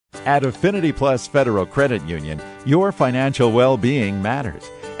At Affinity Plus Federal Credit Union, your financial well-being matters,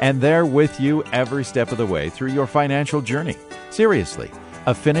 and they're with you every step of the way through your financial journey. Seriously,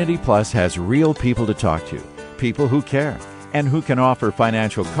 Affinity Plus has real people to talk to, people who care, and who can offer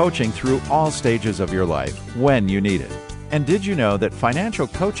financial coaching through all stages of your life when you need it. And did you know that financial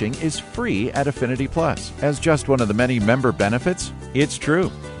coaching is free at Affinity Plus as just one of the many member benefits? It's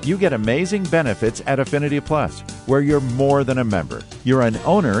true. You get amazing benefits at Affinity Plus, where you're more than a member. You're an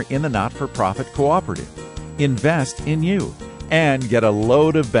owner in the not-for-profit cooperative. Invest in you and get a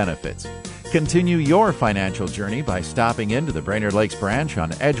load of benefits. Continue your financial journey by stopping into the Brainerd Lakes branch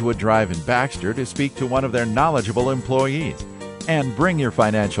on Edgewood Drive in Baxter to speak to one of their knowledgeable employees. And bring your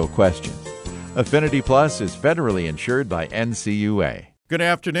financial questions. Affinity Plus is federally insured by NCUA. Good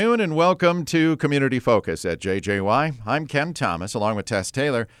afternoon and welcome to Community Focus at JJY. I'm Ken Thomas along with Tess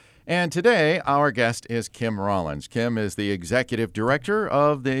Taylor. And today our guest is Kim Rollins. Kim is the Executive Director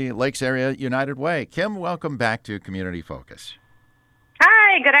of the Lakes Area United Way. Kim, welcome back to Community Focus.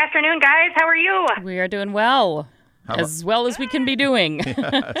 Hi, good afternoon, guys. How are you? We are doing well, as well as we can be doing.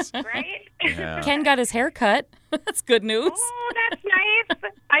 Yes. Right? Yeah. Ken got his hair cut. That's good news. Oh, that's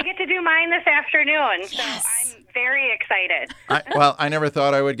nice. I get to do mine this afternoon, so Yes. I'm very excited. I never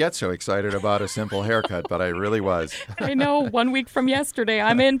thought I would get so excited about a simple haircut, but I really was. I know, 1 week from yesterday.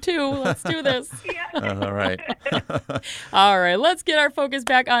 I'm in too. Let's do this. All right. All right, let's get our focus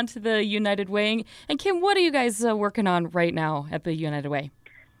back onto the United Way. And Kim, what are you guys working on right now at the United Way?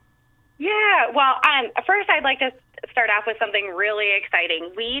 Yeah, well, first I'd like to start off with something really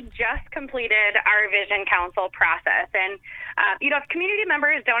exciting. We just completed our Vision Council process. And, if community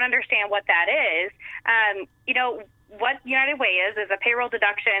members don't understand what that is, what United Way is a payroll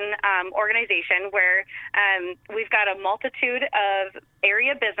deduction organization where we've got a multitude of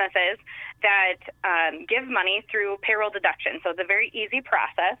area businesses that give money through payroll deduction. So it's a very easy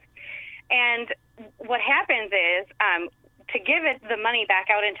process. And what happens is to give the money back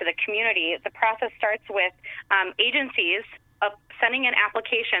out into the community, the process starts with agencies sending in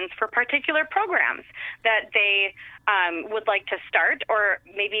applications for particular programs that they would like to start or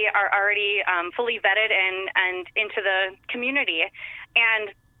maybe are already fully vetted and into the community.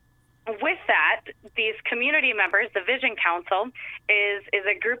 And with that, these community members, the Vision Council, is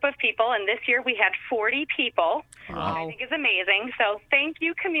a group of people, and this year we had 40 people, which I think is amazing. So thank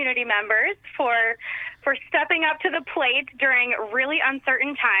you, community members, for stepping up to the plate during really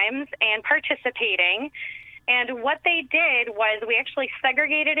uncertain times and participating. And what they did was we actually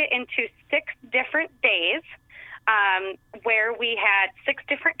segregated it into 6 different days, where we had 6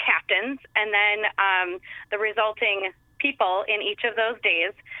 different captains, and then the resulting people in each of those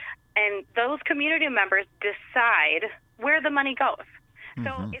days. And those community members decide where the money goes. Mm-hmm.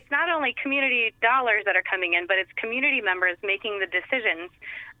 So it's not only community dollars that are coming in, but it's community members making the decisions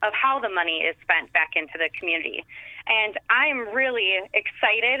of how the money is spent back into the community. And I'm really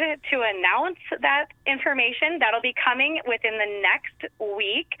excited to announce that information. That'll be coming within the next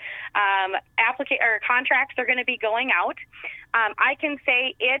week. Contracts are going to be going out. I can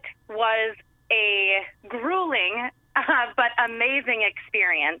say it was a grueling but amazing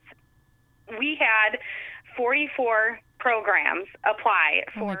experience. We had 44 programs apply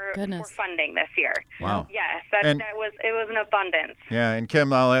for funding this year. Wow. Yes, it was an abundance. Yeah, and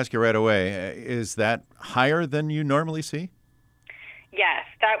Kim, I'll ask you right away, is that higher than you normally see? Yes,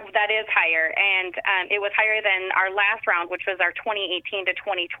 that is higher, and it was higher than our last round, which was our 2018 to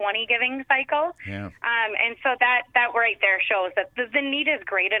 2020 giving cycle. Yeah. And so that right there shows that the need is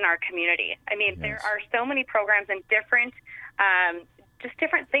great in our community. I mean, yes. There are so many programs and different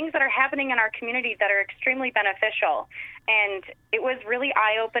things that are happening in our community that are extremely beneficial. And it was really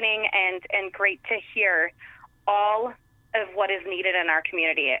eye-opening and great to hear all of what is needed in our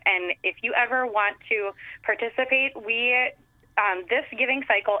community. And if you ever want to participate, this giving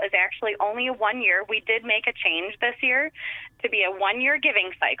cycle is actually only a 1 year. We did make a change this year to be a 1 year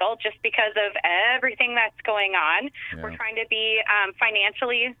giving cycle just because of everything that's going on. Yeah. We're trying to be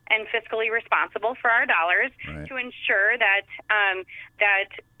financially and fiscally responsible for our dollars to ensure that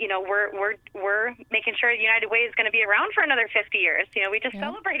we're making sure United Way is going to be around for another 50 years. We just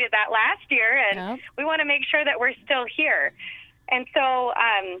celebrated that last year, and we want to make sure that we're still here. And so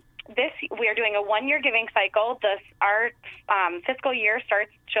we are doing a 1 year giving cycle. Our fiscal year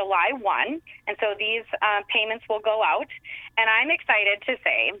starts July 1, and so these payments will go out. And I'm excited to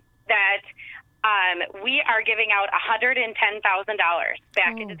say that we are giving out $110,000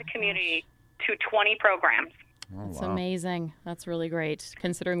 back into the community to 20 programs. Oh, that's amazing. That's really great,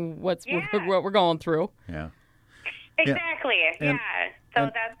 considering what we're going through. Yeah. Exactly.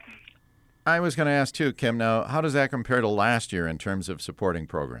 So I was going to ask too, Kim, now, how does that compare to last year in terms of supporting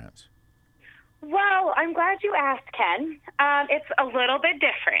programs? Well, I'm glad you asked, Ken. It's a little bit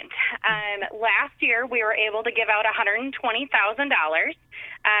different. Last year, we were able to give out $120,000.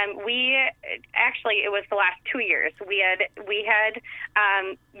 It was the last 2 years. We had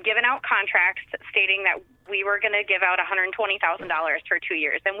given out contracts stating that we were going to give out $120,000 for 2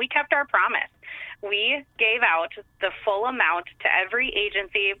 years, and we kept our promise. We gave out the full amount to every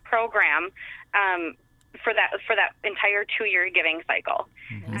agency program for that entire 2-year giving cycle.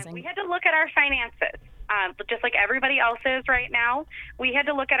 We had to look at our finances. Just like everybody else is right now, we had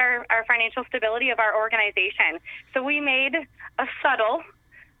to look at our financial stability of our organization. So we made a subtle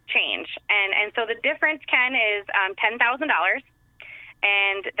change. And so the difference, Ken, is $10,000,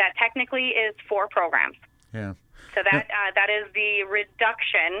 and that technically is 4 programs. Yeah. So that is the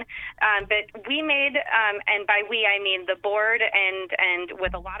reduction. But we made, and by we I mean the board, and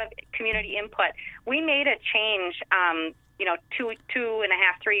with a lot of community input, we made a change.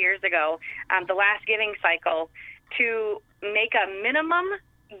 2.5-3 years ago, the last giving cycle, to make a minimum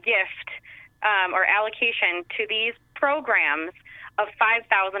gift or allocation to these programs of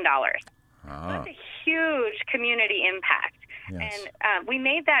 $5,000. That's a huge community impact. Yes. And we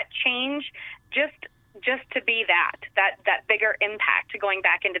made that change just to be that bigger impact going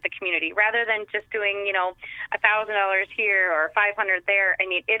back into the community, rather than just doing, $1,000 here or $500 there. I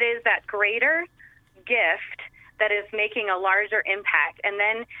mean, it is that greater gift that is making a larger impact, and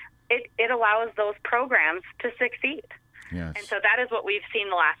then it allows those programs to succeed. Yes. And so that is what we've seen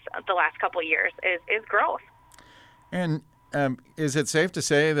the last couple of years is growth. And is it safe to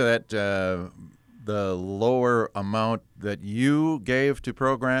say that the lower amount that you gave to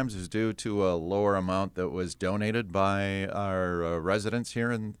programs is due to a lower amount that was donated by our residents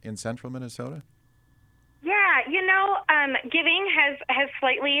here in central Minnesota? Yeah, giving has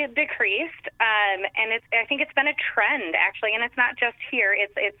slightly decreased, and I think it's been a trend, actually, and it's not just here,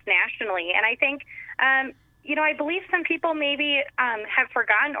 it's nationally. And I think, I believe some people maybe have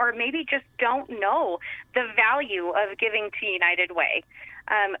forgotten, or maybe just don't know the value of giving to United Way.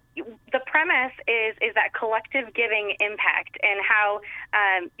 The premise is that collective giving impact, and how,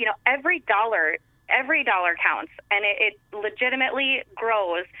 every dollar counts, and it legitimately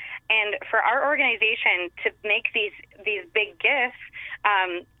grows. And for our organization to make these big gifts,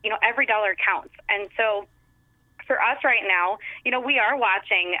 every dollar counts. And so for us right now, we are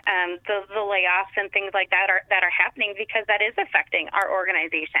watching the layoffs and things like that are happening, because that is affecting our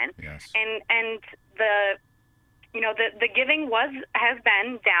organization. Yes. And the giving has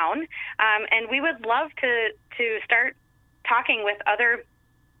been down, and we would love to start talking with other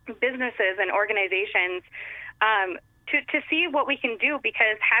businesses and organizations to see what we can do,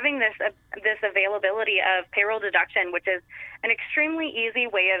 because having this availability of payroll deduction, which is an extremely easy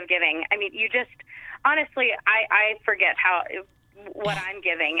way of giving. I mean, you just honestly, I forget what I'm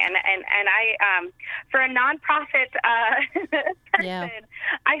giving, and I for a nonprofit person,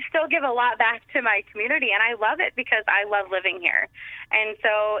 I still give a lot back to my community, and I love it because I love living here. And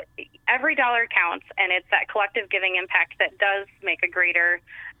so every dollar counts, and it's that collective giving impact that does make a greater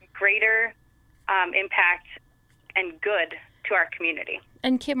impact and good to our community.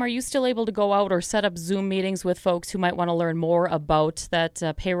 And Kim, are you still able to go out or set up Zoom meetings with folks who might want to learn more about that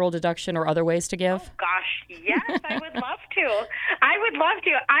payroll deduction or other ways to give? Oh, gosh, yes, I would love to.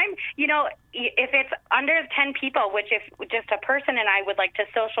 If it's under 10 people, which if just a person and I would like to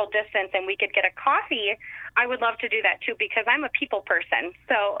social distance and we could get a coffee, I would love to do that too, because I'm a people person.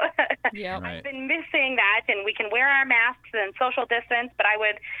 So Yep. I've been missing that, and we can wear our masks and social distance, but I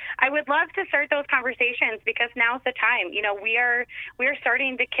would love to start those conversations, because now's the time. We are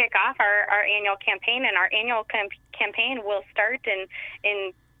starting to kick off our annual campaign, and our annual campaign will start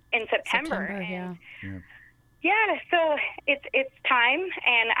in September. Yeah. Yeah, so it's time,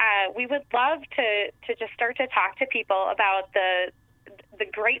 and we would love to just start to talk to people about the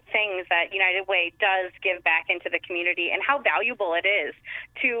great things that United Way does give back into the community, and how valuable it is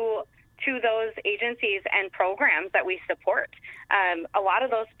to those agencies and programs that we support. A lot of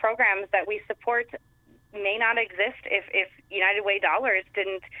those programs that we support may not exist if United Way dollars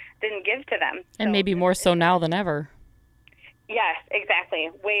didn't give to them. And maybe more so now than ever. Yes, exactly.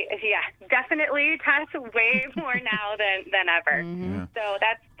 Definitely, Tess, way more now than ever. Mm-hmm. Yeah. So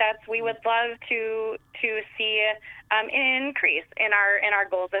that's we would love to see an increase in our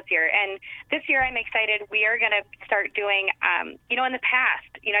goals this year. And this year, I'm excited. We are going to start doing. In the past,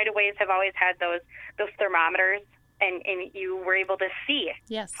 United Ways have always had those thermometers and you were able to see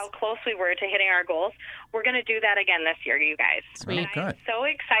Yes. how close we were to hitting our goals. We're going to do that again this year, you guys. Sweet. And I'm so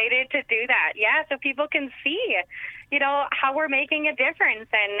excited to do that. Yeah, so people can see, how we're making a difference.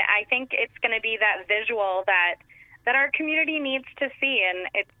 And I think it's going to be that visual that our community needs to see, and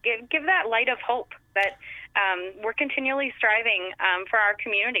give that light of hope that we're continually striving for our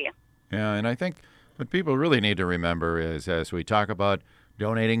community. Yeah, and I think what people really need to remember is, as we talk about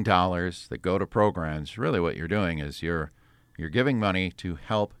donating dollars that go to programs, really what you're doing is you're giving money to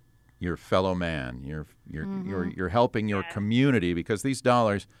help your fellow man. You're helping your community, because these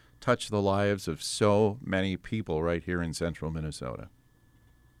dollars touch the lives of so many people right here in central Minnesota.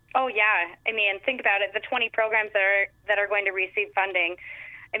 Oh yeah, I mean, think about it. The 20 programs that are going to receive funding.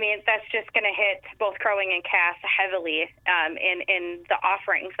 I mean, that's just going to hit both Crow Wing and Cass heavily in the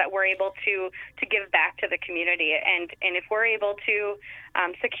offerings that we're able to give back to the community. And if we're able to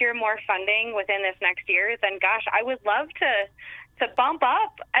secure more funding within this next year, then gosh, I would love to bump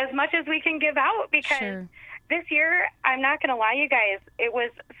up as much as we can give out, because this year, I'm not going to lie, you guys, it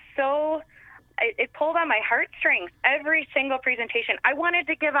was so. It pulled on my heartstrings. Every single presentation, I wanted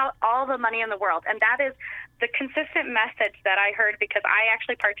to give out all the money in the world, and that is the consistent message that I heard, because I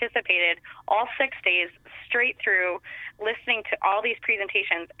actually participated all 6 days straight through, listening to all these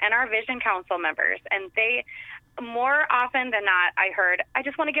presentations and our Vision Council members, and they, more often than not, I heard, I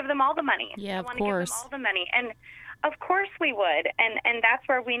just want to give them all the money. Yeah, I want of course. to give them all the money, and of course we would, and that's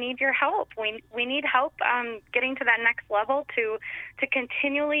where we need your help. We need help getting to that next level to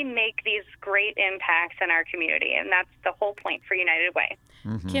continually make these great impacts in our community, and that's the whole point for United Way.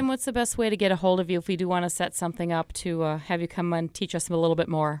 Mm-hmm. Kim, what's the best way to get a hold of you if we do want to set something up to have you come and teach us a little bit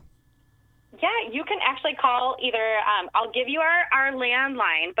more? Yeah, you can actually call either, I'll give you our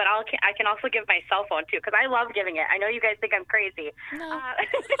landline, but I can also give my cell phone too, because I love giving it. I know you guys think I'm crazy. No.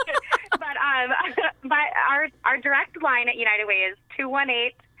 But our direct line at United Way is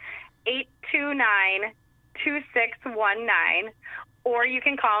 218-829-2619, or you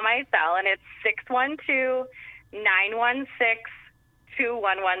can call my cell, and it's 612-916-2116,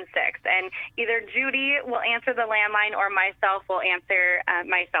 and either Judy will answer the landline or myself will answer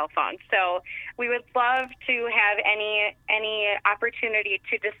my cell phone. So we would love to have any opportunity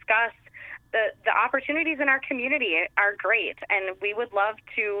to discuss the opportunities in our community are great, and we would love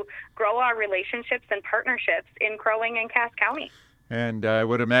to grow our relationships and partnerships in Crow Wing and Cass County. And I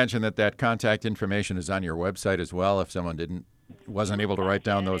would imagine that contact information is on your website as well, if someone wasn't able to write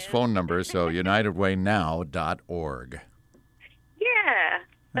down those phone numbers. So unitedwaynow.org. Yeah.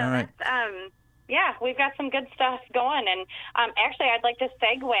 So all right. We've got some good stuff going. And actually, I'd like to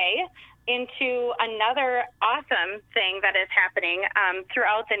segue into another awesome thing that is happening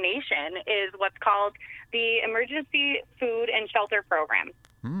throughout the nation, is what's called the Emergency Food and Shelter Program.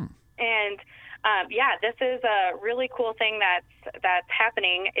 And this is a really cool thing that's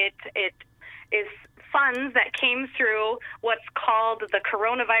happening. It is funds that came through what's called the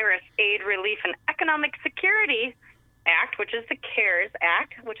Coronavirus Aid, Relief, and Economic Security Act, which is the CARES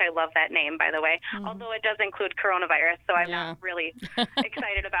Act, which I love that name, by the way, although it does include coronavirus, so I'm not really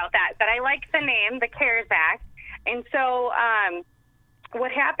excited about that. But I like the name, the CARES Act. And so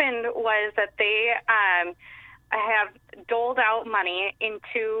what happened was that they have doled out money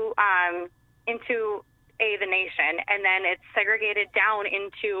into the nation, and then it's segregated down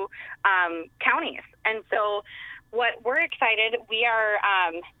into counties. And so what we're excited, we are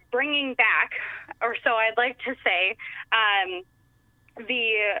bringing back, or so I'd like to say,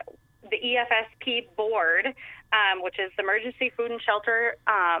 the EFSP board, which is the Emergency Food and Shelter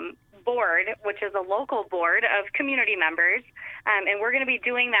Board, which is a local board of community members, and we're going to be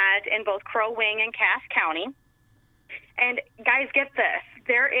doing that in both Crow Wing and Cass County. And guys, get this,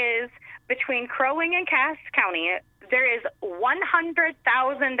 there is, between Crow Wing and Cass County, there is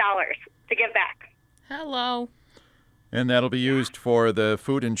 $100,000 to give back. Hello. And that'll be used for the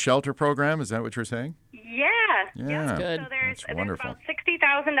food and shelter program. Is that what you're saying? Yeah. That's good. So there's wonderful. about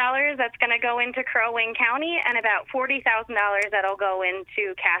 $60,000 that's going to go into Crow Wing County, and about $40,000 that'll go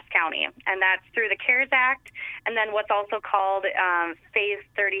into Cass County. And that's through the CARES Act, and then what's also called Phase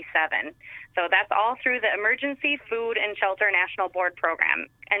 37. So that's all through the Emergency Food and Shelter National Board Program.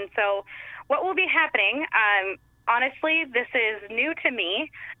 And so what will be happening, honestly, this is new to me,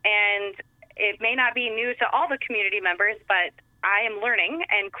 and it may not be new to all the community members, but I am learning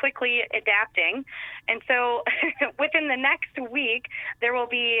and quickly adapting. And so within the next week, there will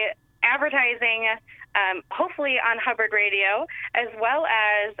be advertising, hopefully on Hubbard Radio, as well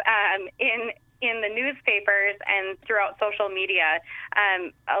as in in the newspapers and throughout social media,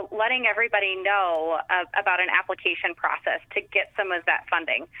 letting everybody know about an application process to get some of that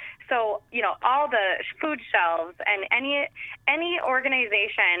funding. So, all the food shelves and any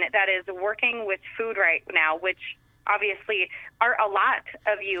organization that is working with food right now, which obviously are a lot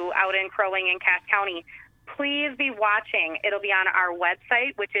of you out in Crow Wing and Cass County, please be watching. It'll be on our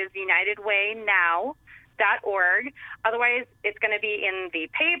website, which is UnitedWayNow.org. Otherwise, it's going to be in the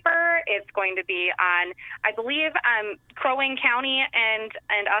paper. It's going to be on, I believe, Crow Wing County and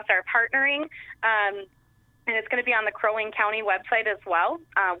us are partnering. And it's going to be on the Crow Wing County website as well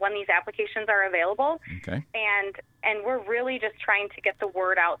when these applications are available. Okay. And we're really just trying to get the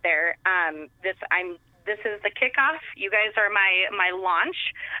word out there. This is the kickoff. You guys are my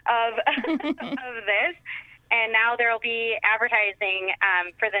launch of of this. And now there will be advertising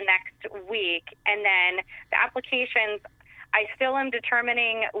for the next week. And then the applications, I still am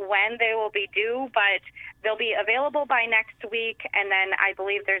determining when they will be due, but they'll be available by next week. And then I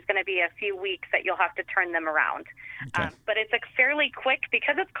believe there's going to be a few weeks that you'll have to turn them around. Okay. But it's a fairly quick,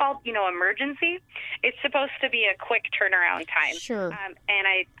 because it's called, emergency, it's supposed to be a quick turnaround time. Sure.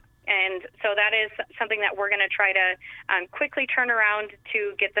 And so that is something that we're going to try to quickly turn around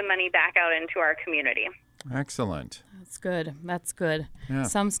to get the money back out into our community. Excellent. That's good. That's good. Yeah.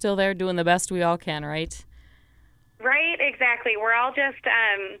 Some still there doing the best we all can, right? Right, exactly. We're all just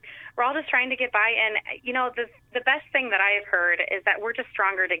trying to get by, and the best thing that I have heard is that we're just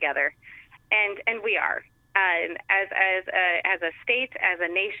stronger together, and we are. As a state, as a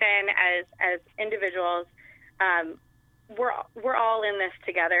nation, as individuals, we're all in this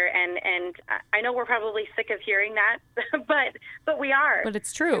together, and I know we're probably sick of hearing that, but we are. But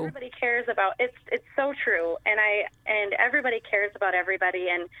it's true. Everybody cares about it's so true, and everybody cares about everybody,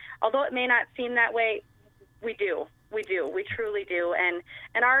 and although it may not seem that way, we truly do, and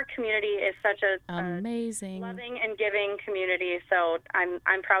our community is such a amazing, loving and giving community. So I'm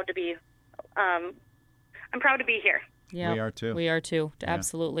proud to be here. Yeah, We are too.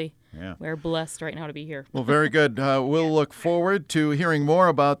 Absolutely. Yeah. We're blessed right now to be here. Well, very good. We'll look forward to hearing more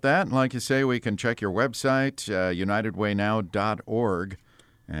about that. And like you say, we can check your website, UnitedWayNow.org.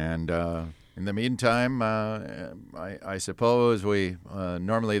 And in the meantime, I suppose we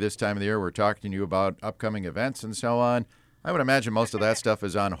normally this time of the year we're talking to you about upcoming events and so on. I would imagine most of that stuff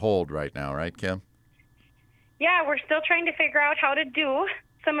is on hold right now, right, Kim? Yeah, we're still trying to figure out how to do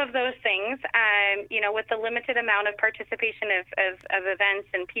some of those things, with the limited amount of participation of events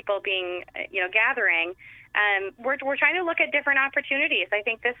and people being, gathering. We're trying to look at different opportunities. I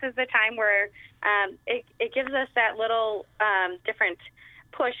think this is the time where it gives us that little different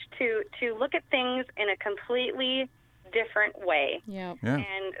push to look at things in a completely different way. Yeah.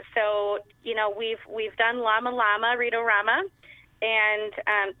 And so, we've done Llama Llama, Rito Rama, and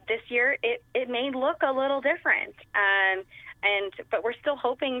this year it may look a little different. But we're still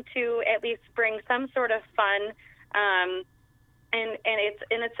hoping to at least bring some sort of fun, and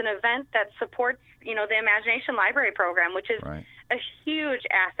it's an event that supports the Imagination Library program, which is right. a huge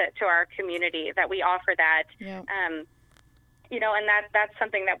asset to our community that we offer that. Yeah. And that's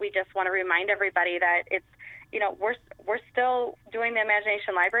something that we just want to remind everybody that it's we're still doing the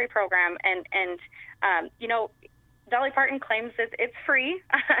Imagination Library program, and Dolly Parton claims it's free,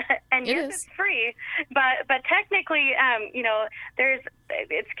 and yes, it's free, but technically,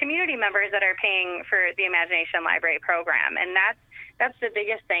 it's community members that are paying for the Imagination Library program, and that's the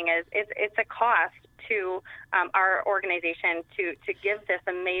biggest thing is it's a cost to our organization to give this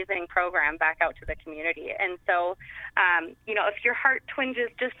amazing program back out to the community. And so, if your heart twinges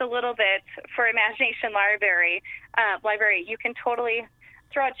just a little bit for Imagination Library, you can totally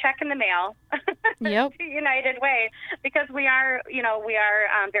throw a check in the mail yep. to United Way, because we are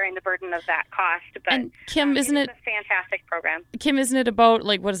bearing the burden of that cost. But and Kim, isn't it a fantastic program? Kim, isn't it about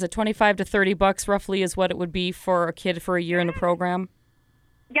what is it, $25 to $30 roughly is what it would be for a kid for a year in the program?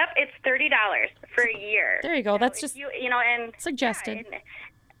 Yep, it's $30 for a year. There you go. That's just and suggested.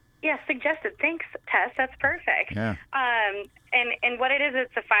 Yeah, suggested. Thanks, Tess. That's perfect. Yeah. And what it is,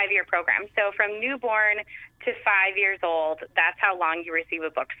 it's a 5-year program. So from newborn to 5 years old, that's how long you receive a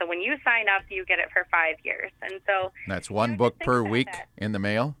book. So when you sign up, you get it for 5 years. And so that's one book per week in the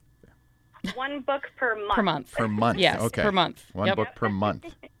mail? One book per month. Per month. Per month. Yes, okay. per month. One book per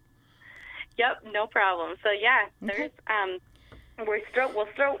month. Yep, no problem. So yeah, there's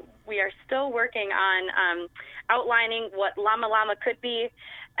we are still working on outlining what Llama Llama could be.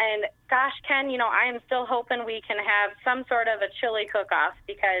 And gosh, Ken, I am still hoping we can have some sort of a chili cook-off,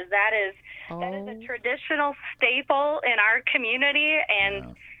 because that is a traditional staple in our community,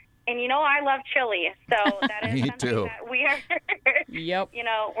 and And I love chili, so that is Me something too. that we are. Yep.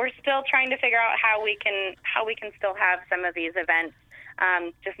 We're still trying to figure out how we can still have some of these events,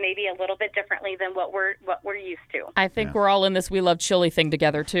 just maybe a little bit differently than what we're used to. I think we're all in this We Love Chili thing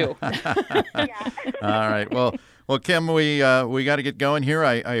together, too. Yeah. All right. Well, Kim, we got to get going here.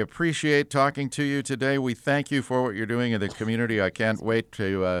 I appreciate talking to you today. We thank you for what you're doing in the community. I can't wait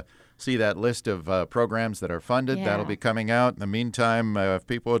to see that list of programs that are funded. Yeah. That'll be coming out. In the meantime, if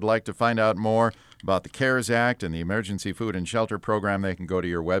people would like to find out more about the CARES Act and the Emergency Food and Shelter Program, they can go to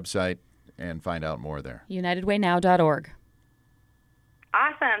your website and find out more there. UnitedWayNow.org.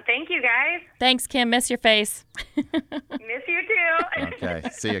 Awesome. Thank you, guys. Thanks, Kim. Miss your face. Miss you too. Okay.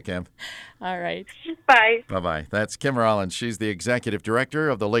 See you, Kim. All right. Bye. Bye-bye. That's Kim Rollins. She's the Executive Director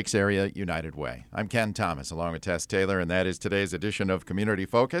of the Lakes Area United Way. I'm Ken Thomas, along with Tess Taylor, and that is today's edition of Community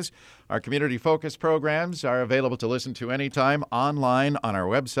Focus. Our Community Focus programs are available to listen to anytime online on our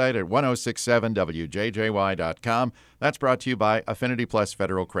website at 1067wjjy.com. That's brought to you by Affinity Plus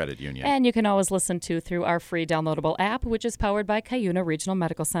Federal Credit Union. And you can always listen through our free downloadable app, which is powered by Cuyuna Regional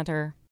Medical Center.